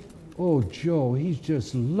think? Oh, Joe, he's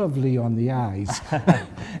just lovely on the eyes.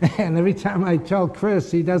 And every time I tell Chris,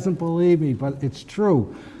 he doesn't believe me, but it's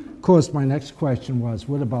true. Of course, my next question was,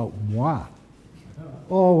 what about moi?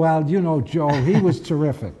 Oh, well, you know, Joe, he was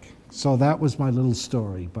terrific. So that was my little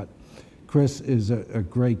story, but Chris is a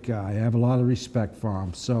great guy. I have a lot of respect for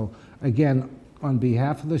him. So again, on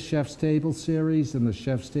behalf of the Chef's Table series and the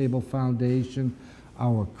Chef's Table Foundation,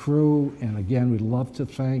 our crew, and again, we'd love to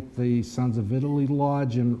thank the Sons of Italy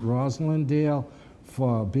Lodge in Roslindale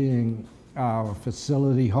for being our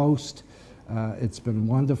facility host. It's been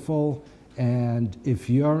wonderful. And if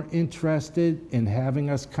you're interested in having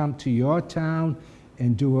us come to your town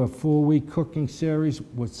and do a 4-week cooking series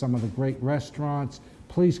with some of the great restaurants,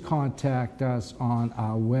 please contact us on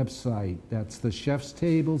our website. That's the Chef's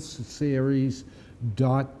Table Series.tv.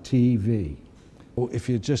 If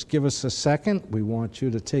you just give us a second, we want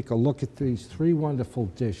you to take a look at these 3 wonderful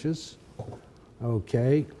dishes.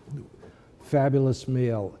 Okay, fabulous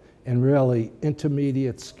meal, and really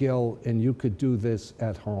intermediate skill, and you could do this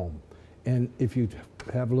at home. And if you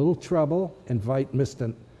have a little trouble, invite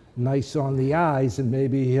Mr. Nice on the Eyes, and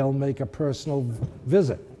maybe he'll make a personal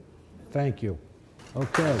visit. Thank you.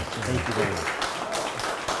 Okay. Thank you very much.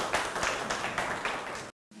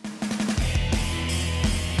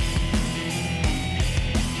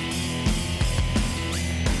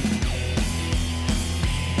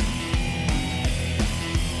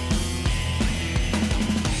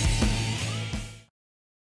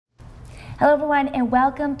 Hello everyone, and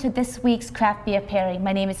welcome to this week's Craft Beer Pairing.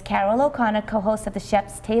 My name is Carol O'Connor, co-host of the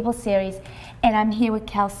Chef's Table series, and I'm here with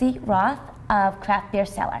Kelsey Roth of Craft Beer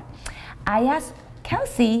Cellar. I asked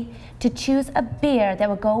Kelsey to choose a beer that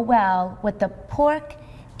would go well with the pork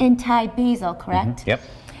and Thai basil, correct? Yep.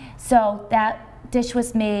 So that dish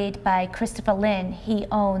was made by Christopher Lynn. He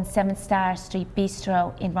owns 7 Star Street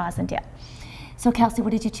Bistro in Roslindale. So Kelsey,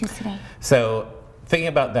 what did you choose today? So thinking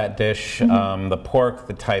about that dish, the pork,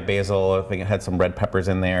 the Thai basil, I think it had some red peppers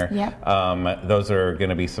in there. Yep. Those are going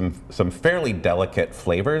to be some fairly delicate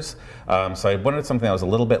flavors. So I wanted something that was a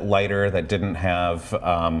little bit lighter, that didn't have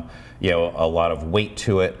you know, a lot of weight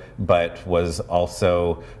to it, but was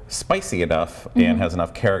also spicy enough and has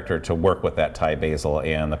enough character to work with that Thai basil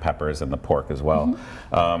and the peppers and the pork as well.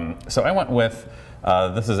 So I went with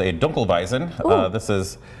this is a Dunkelweizen. This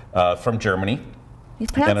is from Germany. You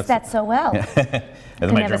pronounced that so well.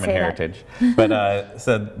 It's my German heritage. But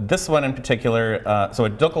so this one in particular, so a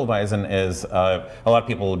Dunkelweizen is, a lot of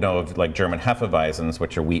people know of like German Hefeweizens,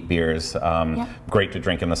 which are wheat beers, great to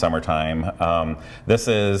drink in the summertime. This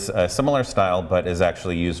is a similar style, but is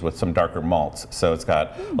actually used with some darker malts. So it's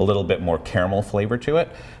got a little bit more caramel flavor to it.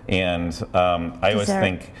 And I always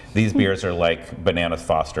think these beers are like banana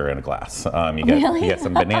Foster in a glass. You get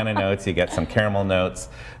some banana notes, you get some caramel notes,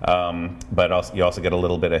 but also, you also get a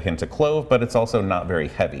little bit of hint of clove, but it's also not very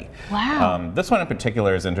heavy. Wow. This one in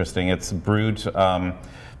particular is interesting. It's brewed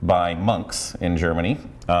by monks in Germany.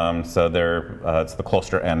 So it's the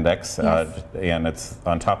Kloster Andechs, and it's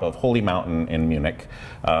on top of Holy Mountain in Munich.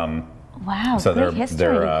 Wow, so great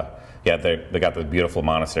history. Yeah, they got the beautiful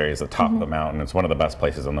monasteries at the top of the mountain. It's one of the best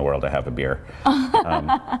places in the world to have a beer.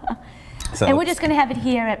 So and we're just going to have it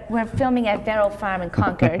here. We're filming at Verrill Farm in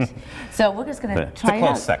Concord, so we're just going to try it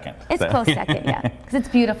out. It's a close second. It's a close second, yeah, because it's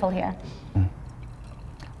beautiful here.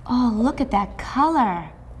 Oh, look at that color.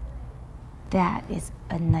 That is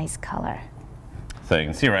a nice color. So you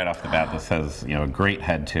can see right off the bat, this has, you know, a great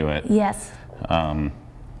head to it. Yes.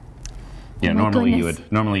 Yeah, normally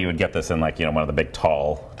you would get this in like, you know, one of the big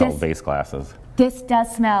tall base glasses. This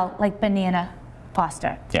does smell like banana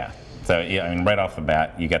Foster. Yeah. So yeah, I mean, right off the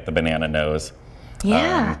bat, you get the banana nose.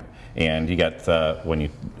 Yeah. And you get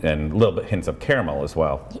and a little bit hints of caramel as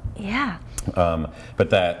well. Yeah. But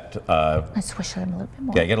that I swish them a little bit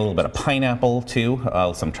more. Yeah, you get a little bit of pineapple too,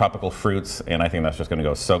 some tropical fruits, and I think that's just going to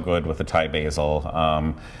go so good with the Thai basil,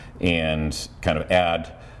 and kind of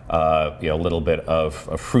add you know, a little bit of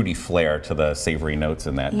a fruity flair to the savory notes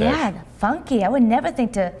in that dish. Yeah, funky. I would never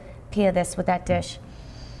think to pair this with that dish.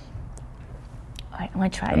 All right, I'm gonna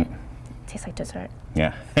try it. It tastes like dessert.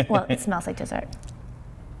 Yeah. Well, it smells like dessert.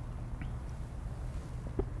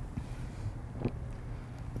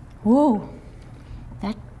 Whoa,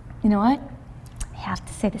 that, you know what? I have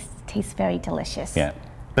to say this tastes very delicious. Yeah.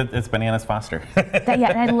 But it's bananas Foster.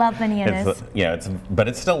 Yeah, and I love bananas. But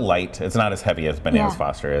it's still light. It's not as heavy as bananas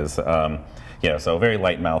Foster is. Yeah, so very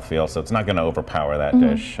light mouthfeel. So it's not going to overpower that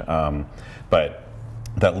dish. But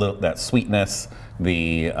that sweetness,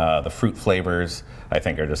 the fruit flavors, I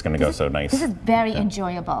think are just going to go so nice. This is very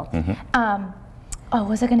enjoyable. Oh, what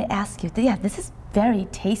was I going to ask you? Yeah, this is very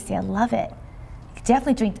tasty. I love it.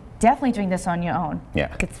 Definitely drink this on your own.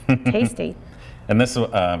 Yeah, it's tasty. And this, you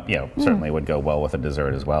know, certainly would go well with a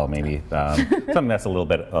dessert as well. Maybe something that's a little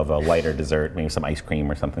bit of a lighter dessert, maybe some ice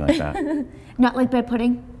cream or something like that. Not like bread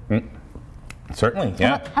pudding? Certainly,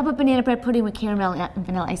 yeah. How about banana bread pudding with caramel and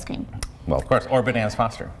vanilla ice cream? Well, of course, or bananas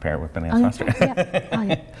Foster. Pair it with bananas Foster.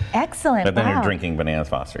 Yeah. Excellent. But then you're drinking bananas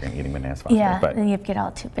Foster and eating bananas Foster. Yeah, then you get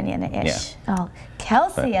all too banana-ish. Yeah. Oh,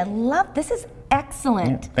 Kelsey, I love this. Is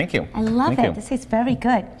excellent. Yeah, thank you. I love it. This is very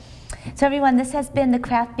good. So everyone, this has been the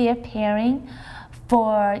craft beer pairing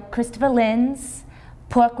for Christopher Lynn's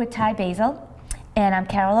Pork with Thai Basil. And I'm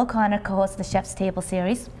Carol O'Connor, co-host of the Chef's Table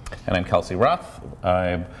series. And I'm Kelsey Roth.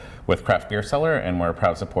 I'm with Craft Beer Cellar, and we're a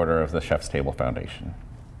proud supporter of the Chef's Table Foundation.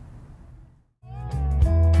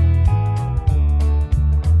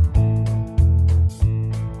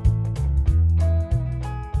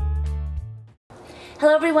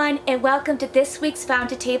 Hello everyone, and welcome to this week's Farm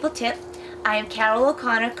to Table Tip. I am Carol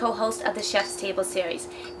O'Connor, co-host of the Chef's Table series.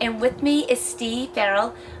 And with me is Steve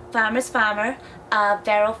Verrill, Farmer's Farmer of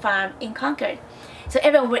Verrill Farm in Concord. So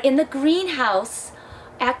everyone, we're in the greenhouse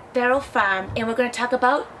at Verrill Farm, and we're going to talk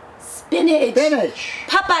about spinach. Spinach.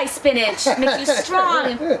 Popeye spinach. Makes you strong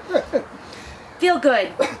and feel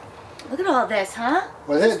good. Look at all this, huh?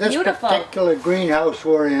 Well, this particular greenhouse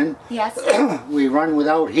we're in, yes, we run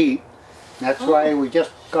without heat. That's why we just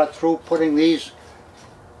got through putting these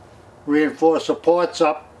reinforced supports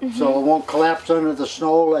up so it won't collapse under the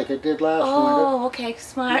snow like it did last winter. Oh, okay,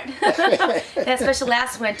 smart. Especially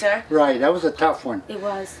last winter. Right, that was a tough one. It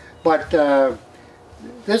was. But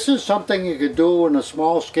this is something you could do on a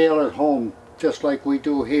small scale at home, just like we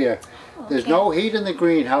do here. Okay. There's no heat in the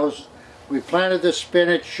greenhouse. We planted this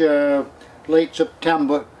spinach late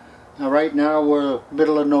September. Right now we're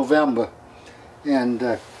middle of November.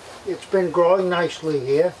 And it's been growing nicely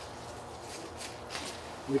here.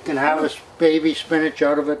 We can harvest baby spinach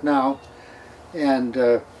out of it now.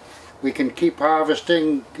 And we can keep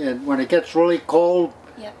harvesting, and when it gets really cold,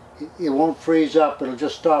 Yep. it won't freeze up. It'll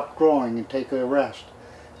just stop growing and take a rest.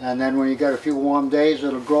 And then when you get a few warm days,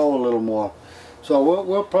 it'll grow a little more. So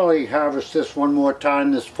we'll probably harvest this one more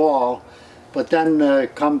time this fall, but then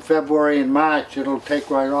come February and March, it'll take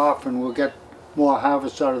right off, and we'll get more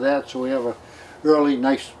harvest out of that. So we have a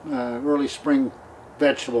nice early spring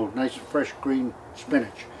vegetable, nice fresh green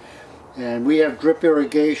spinach. And we have drip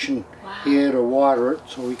irrigation here to water it,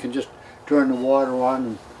 so we can just turn the water on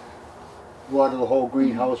and water the whole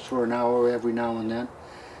greenhouse for an hour every now and then.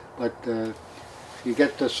 But you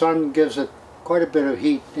get the sun gives it quite a bit of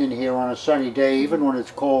heat in here on a sunny day, even when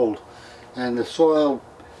it's cold. And the soil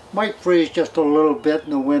might freeze just a little bit in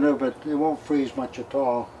the winter, but it won't freeze much at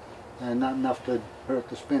all, and not enough to hurt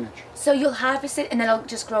the spinach. So you'll harvest it and then it'll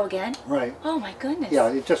just grow again? Right. Oh my goodness. Yeah,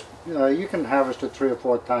 it just you can harvest it 3 or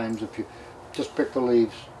 4 times if you just pick the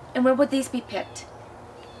leaves. And when would these be picked?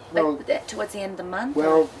 Well, Like towards the end of the month?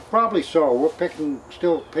 well, probably so. We're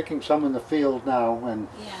still picking some in the field now, and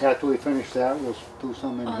Yeah. after we finish that, we'll do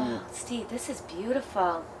some in here. Oh, Steve, this is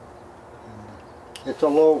beautiful. It's a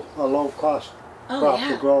low cost crop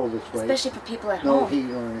to grow this way. Especially for people at No home.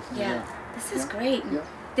 heat or anything. Yeah, this is Yeah. great. Yeah.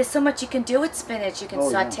 There's so much you can do with spinach. You can Oh,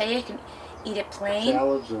 yeah. saute it, you can eat it plain.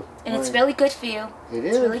 Salads are And it's right. really good for you. It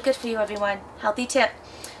It's is. really good for you, everyone. Healthy tip.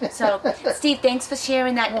 So, Steve, thanks for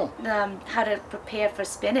sharing that, Oh. how to prepare for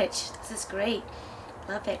spinach. This is great.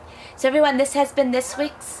 Love it. So, everyone, this has been this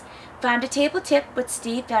week's Farm to Table Tip with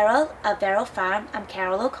Steve Verrill of Verrill Farm. I'm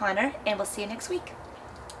Carol O'Connor, and we'll see you next week.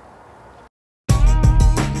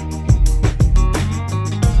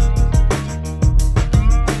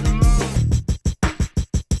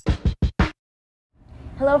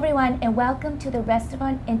 Hello everyone, and welcome to the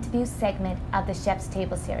restaurant interview segment of the Chef's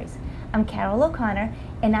Table series. I'm Carol O'Connor,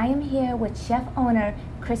 and I am here with chef owner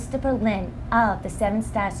Christopher Lynn of the 7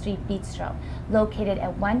 Star Street Bistro, located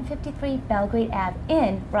at 153 Belgrade Ave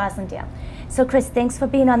in Roslindale. So Chris, thanks for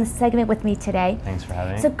being on the segment with me today. Thanks for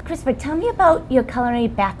having me. So Christopher, tell me about your culinary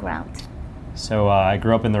background. So I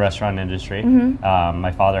grew up in the restaurant industry.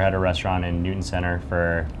 My father had a restaurant in Newton Center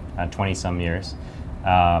for 20-some years.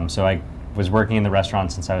 So I was working in the restaurant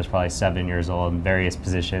since I was probably 7 years old in various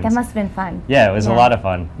positions. That must have been fun. Yeah, it was a lot of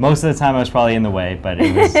fun. Most of the time I was probably in the way, but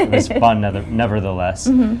it was fun nevertheless.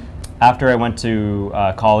 After I went to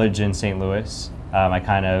college in St. Louis, I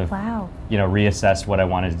kind of reassessed what I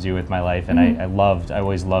wanted to do with my life, and I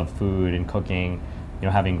always loved food and cooking,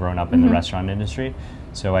 having grown up in the restaurant industry.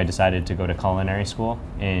 So I decided to go to culinary school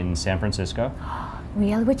in San Francisco.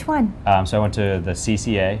 Really? Which one? So I went to the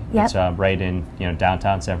CCA. Yep. It's right in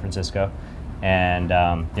downtown San Francisco, and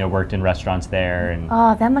worked in restaurants there. And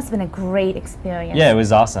Oh, that must have been a great experience. yeah, it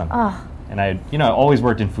was awesome. Oh, And I always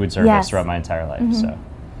worked in food service Yes. throughout my entire life. So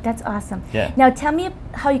that's awesome. Yeah. Now tell me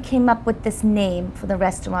how you came up with this name for the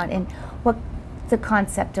restaurant and what the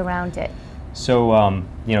concept around it. So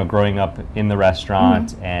growing up in the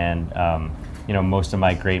restaurant and most of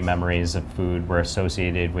my great memories of food were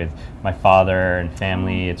associated with my father and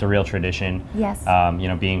family. It's a real tradition. Yes.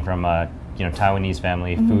 Being from a Taiwanese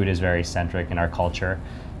family, food is very centric in our culture.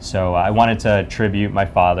 So I wanted to tribute my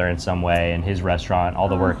father in some way and his restaurant, all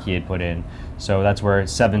the work he had put in. So that's where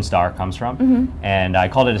 7 Star comes from. And I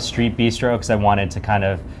called it a street bistro because I wanted to kind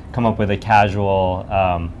of come up with a casual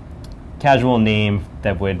name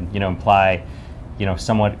that would imply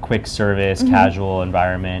somewhat quick service, casual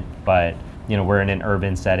environment, but we're in an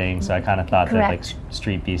urban setting, so I kind of thought that like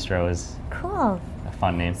street bistro is Cool. a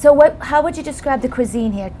fun name. So how would you describe the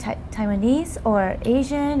cuisine here? Taiwanese or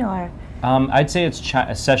Asian or? I'd say it's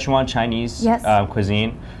Szechuan Chinese Yes.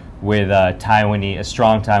 cuisine with a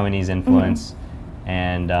strong Taiwanese influence,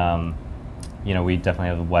 and we definitely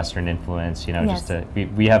have a Western influence. Yes.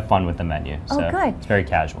 We have fun with the menu, so Oh, good. it's very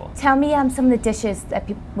casual. Tell me some of the dishes that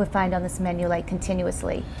people would find on this menu like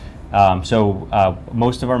continuously.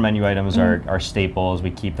 Most of our menu items are staples.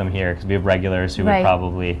 We keep them here because we have regulars who would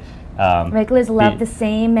probably Regulars love the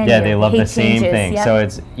same menu. Yeah, they love the hate same changes. thing. Yep. So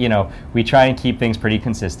it's we try and keep things pretty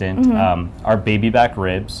consistent. Our baby back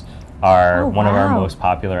ribs are one of our most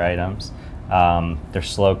popular items. They're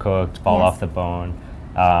slow cooked, fall off the bone.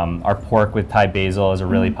 Our pork with Thai basil is a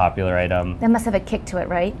really popular item. That must have a kick to it,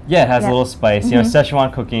 right? Yeah, it has a little spice.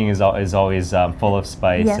 Szechuan cooking is always full of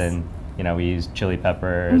spice, Yes. and we use chili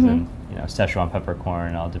peppers and Szechuan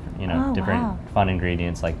peppercorn, all different different fun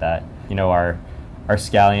ingredients like that. Our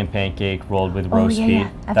scallion pancake rolled with roast beef.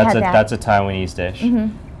 I've had that. That's a Taiwanese dish.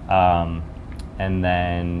 And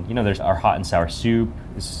then there's our hot and sour soup.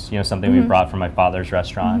 It's something we brought from my father's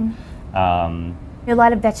restaurant. A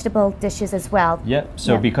lot of vegetable dishes as well. Yep.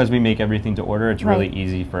 So because we make everything to order, it's really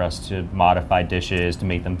easy for us to modify dishes to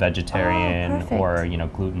make them vegetarian or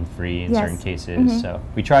gluten-free in certain cases. So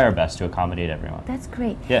we try our best to accommodate everyone. That's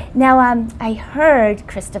great. Yeah. Now I heard,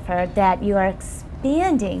 Christopher, that you are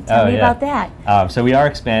expanding. Tell me about that. So we are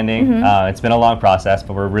expanding. It's been a long process,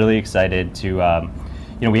 but we're really excited to.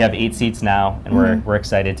 We have 8 seats now, and we're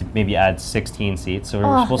excited to maybe add 16 seats. So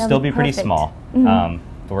we'll still be pretty small.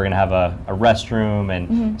 But we're going to have a restroom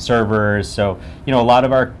and servers. So, a lot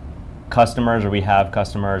of our customers, or we have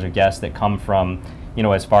customers or guests that come from,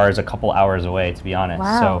 as far as a couple hours away, to be honest.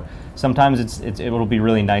 Wow. So sometimes it'll be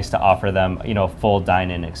really nice to offer them, a full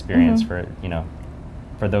dine-in experience for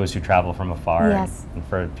those who travel from afar and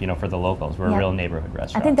for the locals. We're a real neighborhood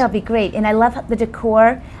restaurant. I think that'll be great. And I love the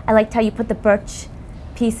decor. I liked how you put the birch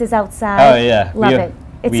pieces outside. Oh, yeah. Love it.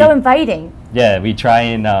 It's so inviting. Yeah, we try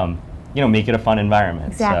and make it a fun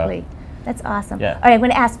environment. Exactly. So. That's awesome. Yeah. All right, I'm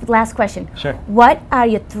going to ask the last question. Sure. What are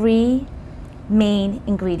your 3 main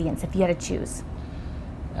ingredients if you had to choose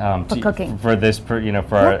for cooking? For this, I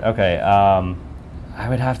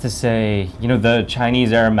would have to say, the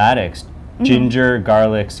Chinese aromatics, ginger,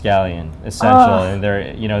 garlic, scallion, essential, and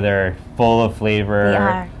they're full of flavor. They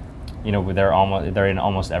are. They're in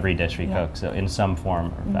almost every dish we cook, so in some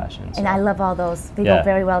form or fashion. So. And I love all those. They go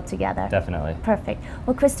very well together. Definitely. Perfect.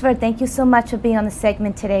 Well, Christopher, thank you so much for being on the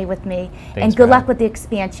segment today with me. Thanks and good luck with the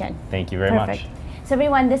expansion. Thank you very much. So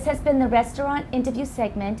everyone, this has been the restaurant interview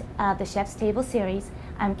segment of the Chef's Table series.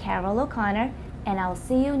 I'm Carol O'Connor, and I'll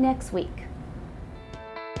see you next week.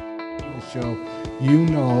 Show,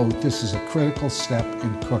 this is a critical step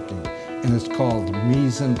in cooking, and it's called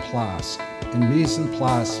mise en place. And mise en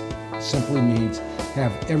place simply means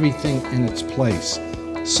have everything in its place.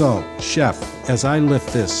 So, chef, as I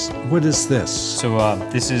lift this, what is this? So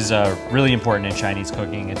this is really important in Chinese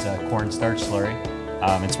cooking. It's a cornstarch slurry.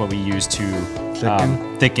 It's what we use to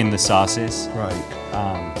thicken the sauces. Right.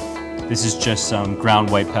 This is just some ground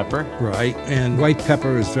white pepper. Right, and white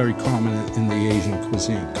pepper is very common in the Asian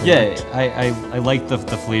cuisine, correct? Yeah, I like the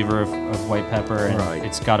flavor of white pepper, and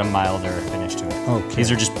it's got a milder finish to it. Okay. These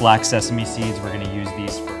are just black sesame seeds. We're going to use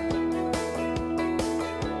these for